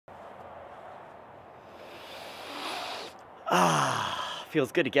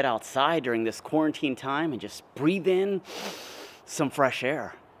Feels good to get outside during this quarantine time and just breathe in some fresh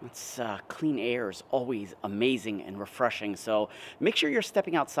air. Clean air is always amazing and refreshing. So make sure you're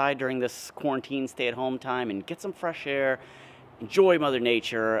stepping outside during this quarantine stay-at-home time and get some fresh air. Enjoy Mother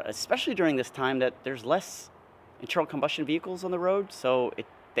Nature, especially during this time that there's less internal combustion vehicles on the road, so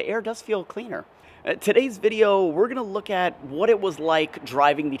the air does feel cleaner. Today's video, we're going to look at what it was like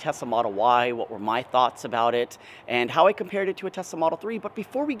driving the Tesla Model Y, what were my thoughts about it, and how I compared it to a Tesla Model 3. But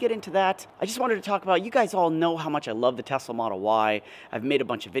before we get into that, I just wanted to talk about, you guys all know how much I love the Tesla Model Y. I've made a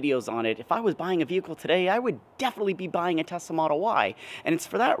bunch of videos on it. If I was buying a vehicle today, I would definitely be buying a Tesla Model Y. And it's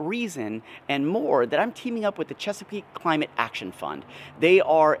for that reason and more that I'm teaming up with the Chesapeake Climate Action Fund. They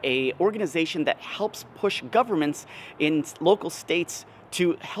are an organization that helps push governments in local states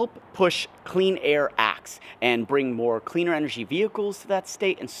to help push clean air acts and bring more cleaner energy vehicles to that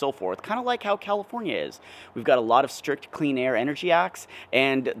state and so forth, kind of like how California is. We've got a lot of strict clean air energy acts,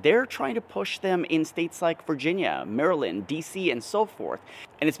 and they're trying to push them in states like Virginia, Maryland, DC, and so forth.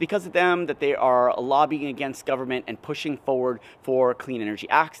 And it's because of them that they are lobbying against government and pushing forward for clean energy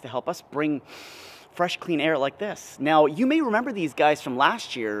acts to help us bring fresh, clean air like this. Now, you may remember these guys from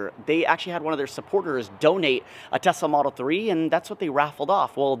last year. They actually had one of their supporters donate a Tesla Model 3, and that's what they raffled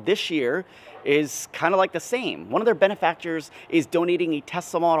off. Well, this year is kind of like the same. One of their benefactors is donating a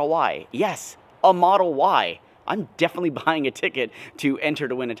Tesla Model Y. Yes, a Model Y. I'm definitely buying a ticket to enter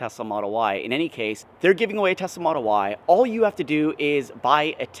to win a Tesla Model Y. In any case, they're giving away a Tesla Model Y. All you have to do is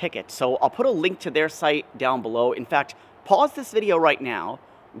buy a ticket. So I'll put a link to their site down below. In fact, pause this video right now.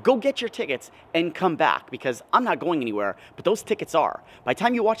 Go get your tickets and come back, because I'm not going anywhere, but those tickets are. By the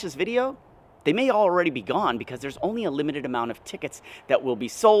time you watch this video, they may already be gone because there's only a limited amount of tickets that will be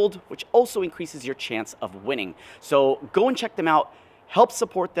sold, which also increases your chance of winning. So go and check them out. Help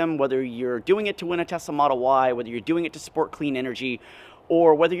support them, whether you're doing it to win a Tesla Model Y, whether you're doing it to support clean energy,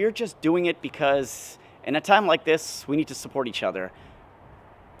 or whether you're just doing it because in a time like this, we need to support each other.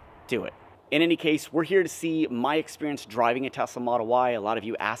 Do it. In any case, we're here to see my experience driving a Tesla Model Y. A lot of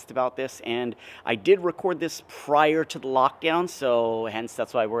you asked about this, and I did record this prior to the lockdown, so hence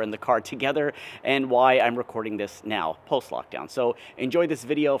that's why we're in the car together and why I'm recording this now, post-lockdown. So enjoy this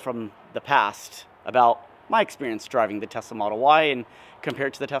video from the past about my experience driving the Tesla Model Y and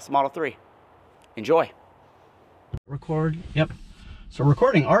compared to the Tesla Model 3. Enjoy. Record. Yep. So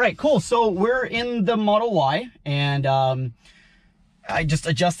recording. All right, cool. So we're in the Model Y, and I just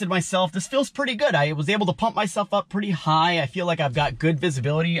adjusted myself. This feels pretty good. I was able to pump myself up pretty high. I feel like I've got good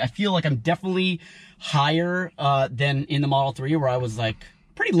visibility. I feel like I'm definitely higher than in the Model 3, where I was like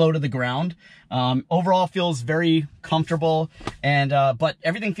pretty low to the ground. Overall feels very comfortable, and but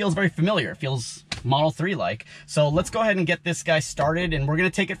everything feels very familiar. It feels Model 3 like. So let's go ahead and get this guy started, and we're gonna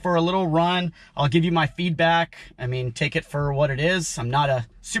take it for a little run. I'll give you my feedback. I mean, take it for what it is. I'm not a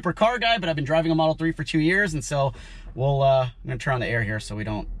super car guy, but I've been driving a Model 3 for 2 years, and so I'm gonna turn on the air here so we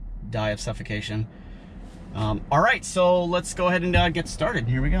don't die of suffocation. All right, so let's go ahead and get started.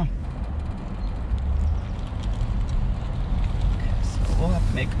 Here we go. Okay, so we'll have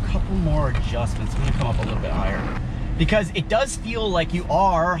to make a couple more adjustments. I'm gonna come up a little bit higher, because it does feel like you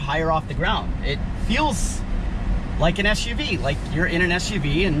are higher off the ground. It feels like an SUV, like you're in an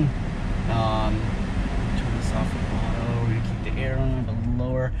SUV, and turn this off with auto. We're gonna keep the air on a little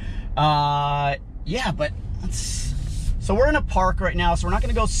lower. Yeah, but so we're in a park right now, so we're not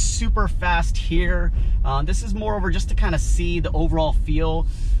gonna go super fast here. This is more over just to kind of see the overall feel.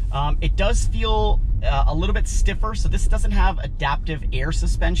 It does feel a little bit stiffer, so this doesn't have adaptive air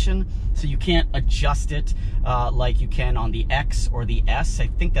suspension, so you can't adjust it like you can on the X or the S. I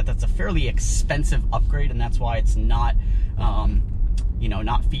think that that's a fairly expensive upgrade, and that's why it's not, you know,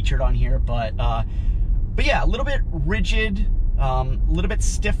 not featured on here. But yeah, a little bit rigid, a little bit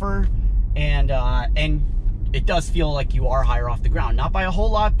stiffer, and it does feel like you are higher off the ground. Not by a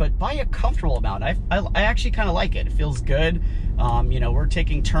whole lot, but by a comfortable amount. I actually kind of like it. It feels good. You know, we're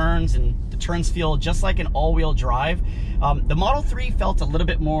taking turns, and the turns feel just like an all-wheel drive. The Model 3 felt a little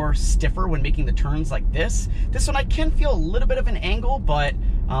bit more stiffer when making the turns like this. This one I can feel a little bit of an angle, but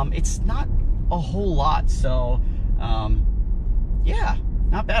it's not a whole lot. So yeah,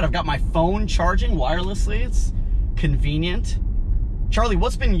 not bad. I've got my phone charging wirelessly. It's convenient. Charlie,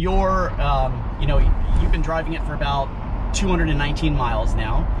 what's been your, you know, you've been driving it for about 219 miles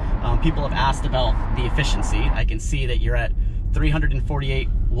now. People have asked about the efficiency. I can see that you're at 348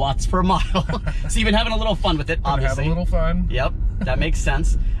 watts per mile. So you've been having a little fun with it, obviously. Have a little fun. Yep, that makes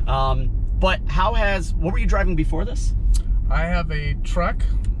sense. But what were you driving before this? I have a truck.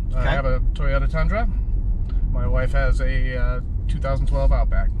 Okay. I have a Toyota Tundra. My wife has a 2012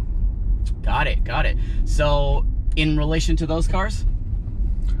 Outback. Got it, got it. So in relation to those cars?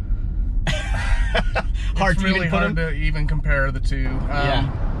 Hard It's to really even put hard them? to even compare the two.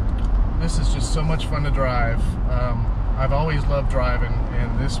 Yeah. This is just so much fun to drive. I've always loved driving,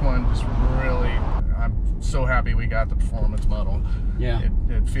 and this one just really, I'm so happy we got the performance model. Yeah.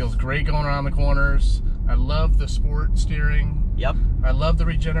 It feels great going around the corners. I love the sport steering. Yep. I love the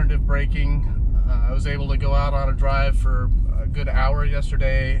regenerative braking. I was able to go out on a drive for a good hour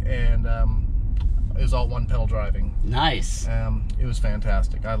yesterday, and it was all one pedal driving. Nice. It was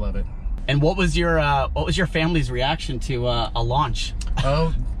fantastic. I love it. And what was your family's reaction to a launch?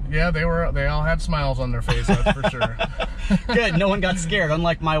 Oh, yeah, they all had smiles on their face, that's for sure. Good, no one got scared,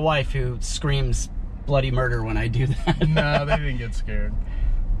 unlike my wife who screams bloody murder when I do that. No, they didn't get scared.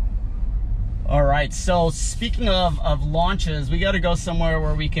 All right, so speaking of launches, we got to go somewhere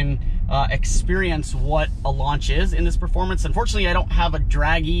where we can experience what a launch is in this performance. Unfortunately, I don't have a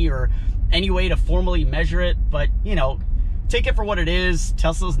draggy or any way to formally measure it, but you know, take it for what it is.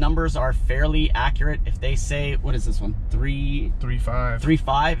 Tesla's numbers are fairly accurate. If they say, what is this one? 3.5.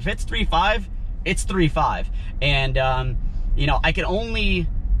 3.5. If it's 3.5, it's 3.5. And you know, I can only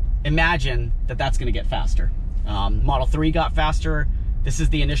imagine that that's going to get faster. Model 3 got faster. This is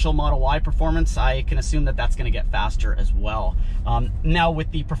the initial Model Y performance. I can assume that that's going to get faster as well. Now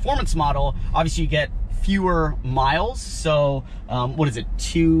with the performance model, obviously you get fewer miles. So what is it?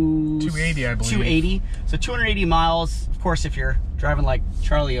 280, I believe. 280. So 280 miles. Of course, if you're driving like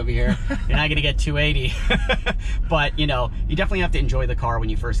Charlie over here, you're not going to get 280. But you know, you definitely have to enjoy the car when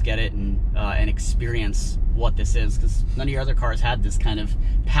you first get it and experience what this is, because none of your other cars had this kind of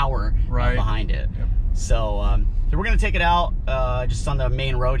power behind it. Yep. So, so we're gonna take it out just on the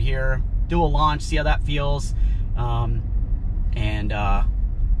main road here, do a launch, see how that feels, and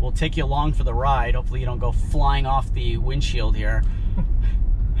we'll take you along for the ride. Hopefully you don't go flying off the windshield here.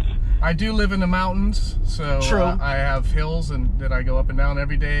 I do live in the mountains, so I have hills that I go up and down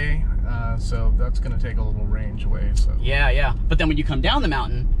every day, so that's going to take a little range away. So yeah. But then when you come down the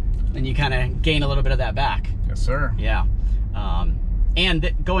mountain, then you kind of gain a little bit of that back. Yes, sir. Yeah.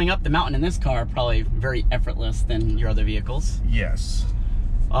 And going up the mountain in this car, probably very effortless than your other vehicles. Yes.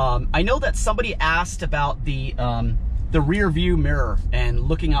 I know that somebody asked about the rear view mirror and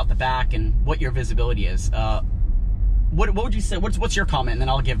looking out the back and what your visibility is. What would you say? What's your comment? And then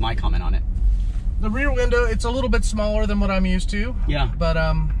I'll give my comment on it. The rear window, it's a little bit smaller than what I'm used to. Yeah. But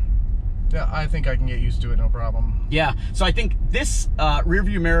yeah, I think I can get used to it, no problem. Yeah. So I think this rear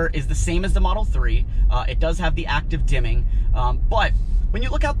view mirror is the same as the Model 3. It does have the active dimming, but when you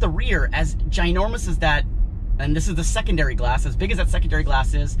look out the rear, as ginormous as that, and this is the secondary glass, as big as that secondary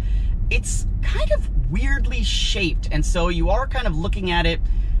glass is, it's kind of weirdly shaped, and so you are kind of looking at it.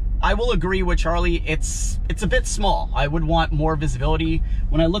 I will agree with Charlie, it's a bit small. I would want more visibility.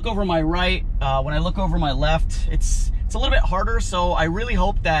 When I look over my right, when I look over my left, it's a little bit harder, so I really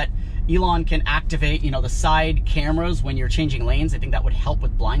hope that Elon can activate, you know, the side cameras when you're changing lanes. I think that would help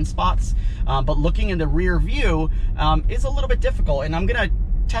with blind spots. But looking in the rear view is a little bit difficult, and I'm gonna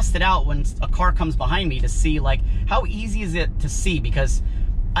test it out when a car comes behind me to see like how easy is it to see, because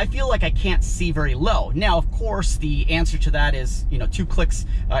I feel like I can't see very low. Now, of course, the answer to that is, you know, 2 clicks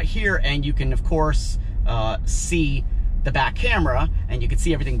here, and you can, of course, see the back camera, and you can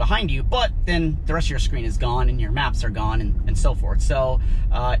see everything behind you, but then the rest of your screen is gone, and your maps are gone, and so forth. So,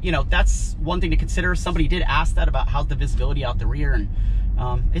 you know, that's one thing to consider. Somebody did ask that about how's the visibility out the rear, and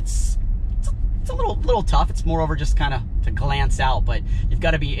it's a little tough. It's more over just kind of to glance out, but you've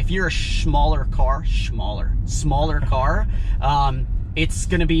got to be, if you're a smaller car, it's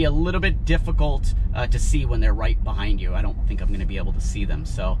going to be a little bit difficult to see when they're right behind you. I don't think I'm going to be able to see them.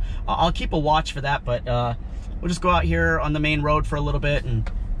 So I'll keep a watch for that, but we'll just go out here on the main road for a little bit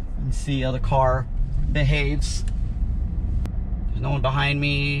and see how the car behaves. There's no one behind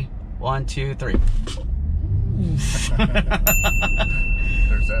me. 1, 2, 3. There's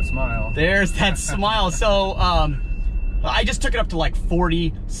that smile. There's that smile. So I just took it up to like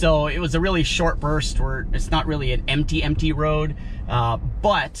 40, so it was a really short burst where it's not really an empty road,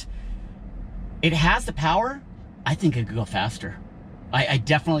 but it has the power. I think it could go faster. I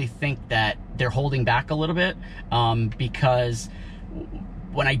definitely think that they're holding back a little bit, because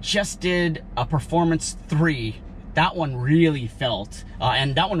when I just did a Performance 3, that one really felt,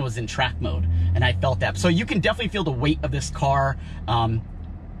 and that one was in track mode, and I felt that. So you can definitely feel the weight of this car,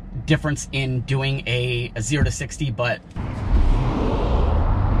 difference in doing a 0 to 60, but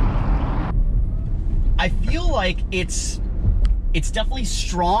I feel like it's definitely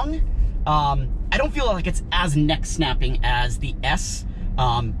strong. I don't feel like it's as neck snapping as the S.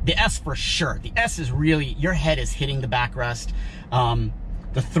 The S for sure. The S is really, your head is hitting the backrest.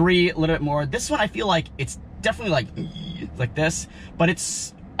 The 3 a little bit more. This one I feel like it's definitely like this, but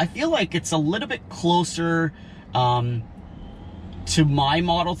I feel like it's a little bit closer to my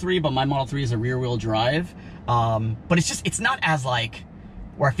Model 3, but my Model 3 is a rear-wheel drive. But it's not as like,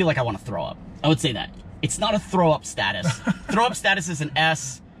 where I feel like I want to throw up. I would say that. It's not a throw-up status. Throw-up status is an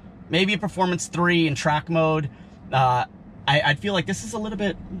S, maybe a Performance 3 in track mode. I'd feel like this is a little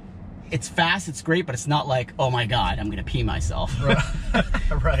bit, it's fast, it's great, but it's not like, oh my God, I'm gonna pee myself.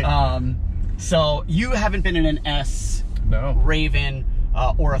 Right. So you haven't been in an S, no, Raven,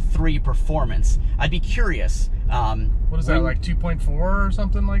 or a 3 Performance. I'd be curious. What is that, like 2.4 or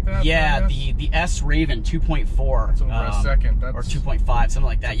something like that? Yeah, the S Raven 2.4. That's over a second. Or 2.5, something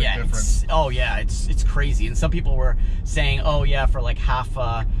like that. Yeah, it's crazy. And some people were saying, oh yeah, for like half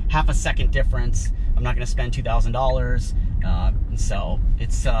a second difference, I'm not going to spend $2,000. And so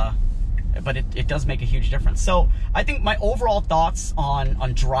it's but it does make a huge difference. So I think my overall thoughts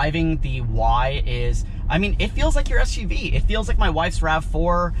on driving the Y is, I mean, it feels like your SUV. It feels like my wife's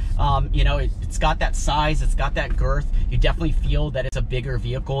RAV4. You know, it's got that size, it's got that girth. You definitely feel that it's a bigger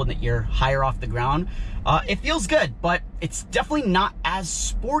vehicle and that you're higher off the ground. It feels good, but it's definitely not as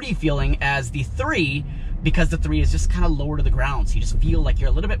sporty feeling as the 3, because the 3 is just kind of lower to the ground. So you just feel like you're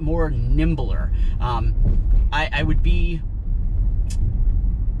a little bit more nimbler. I would be,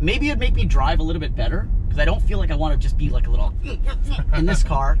 maybe it'd make me drive a little bit better, because I don't feel like I want to just be like a little in this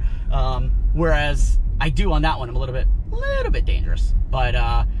car. Whereas I do on that one. I'm a little bit dangerous. But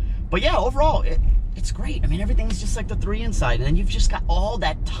yeah, overall, it's great. I mean, everything's just like the 3 inside, and then you've just got all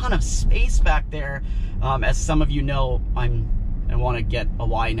that ton of space back there. As some of you know, I want to get a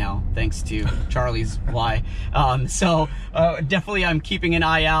Y now, thanks to Charlie's Y. So definitely I'm keeping an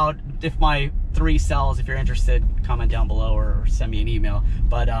eye out. If my 3 sells, if you're interested, comment down below or send me an email.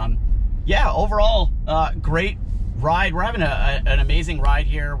 But yeah, overall, great ride. We're having an amazing ride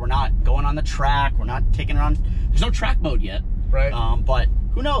here. We're not going on the track. We're not taking it on. There's no track mode yet. Right. But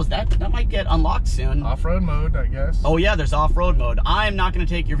who knows? That might get unlocked soon. Off-road mode, I guess. Oh yeah, there's off-road mode. I'm not going to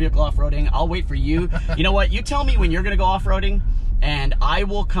take your vehicle off-roading. I'll wait for you. You know what? You tell me when you're going to go off-roading, and I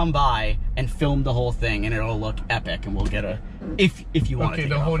will come by and film the whole thing, and it'll look epic, and we'll get a, if you want to. Okay,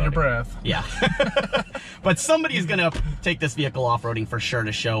 don't hold your breath. Yeah. But somebody's gonna take this vehicle off-roading for sure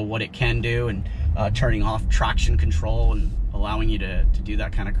to show what it can do, and turning off traction control and allowing you to do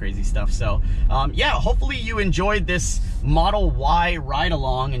that kind of crazy stuff. So yeah, hopefully you enjoyed this Model Y ride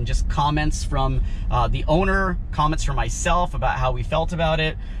along, and just comments from the owner, comments from myself about how we felt about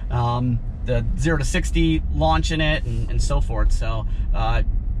it, the 0 to 60 launch in it, and so forth. So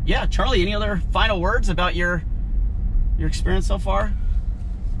yeah, Charlie, any other final words about your experience so far?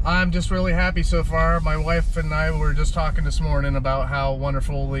 I'm just really happy so far. My wife and I were just talking this morning about how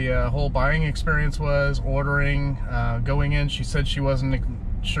wonderful the whole buying experience was, ordering, going in. She said she wasn't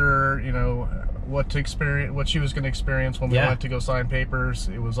sure, you know, what she was going to experience when we went to go sign papers.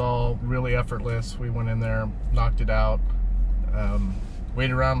 It was all really effortless. We went in there, knocked it out,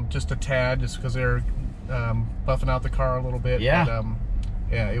 waited around just a tad just because they were buffing out the car a little bit. Yeah. But,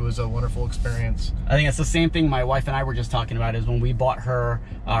 yeah, it was a wonderful experience. I think it's the same thing my wife and I were just talking about, is when we bought her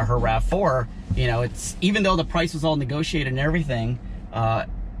her RAV4, you know, it's, even though the price was all negotiated and everything,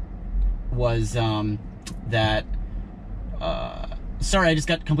 was that, sorry, I just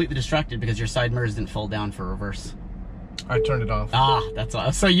got completely distracted because your side mirrors didn't fold down for reverse. I turned it off. Ah, that's all.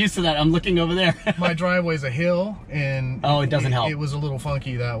 I'm so used to that. I'm looking over there. My driveway's a hill, and oh, it doesn't help. It was a little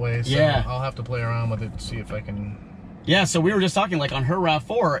funky that way, so yeah. I'll have to play around with it to see if I can. Yeah, so we were just talking, like, on her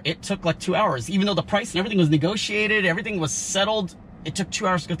RAV4, it took like 2 hours. Even though the price and everything was negotiated, everything was settled, it took 2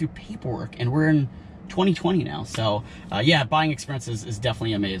 hours to go through paperwork, and we're in 2020 now. So yeah, buying experience is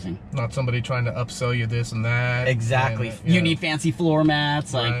definitely amazing. Not somebody trying to upsell you this and that. Exactly. And, you need fancy floor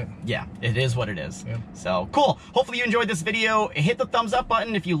mats. Like, right. Yeah, it is what it is. Yeah. So cool. Hopefully you enjoyed this video. Hit the thumbs up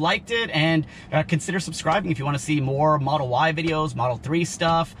button if you liked it, and consider subscribing if you want to see more Model Y videos, Model 3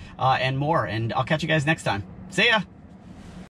 stuff, and more. And I'll catch you guys next time. See ya.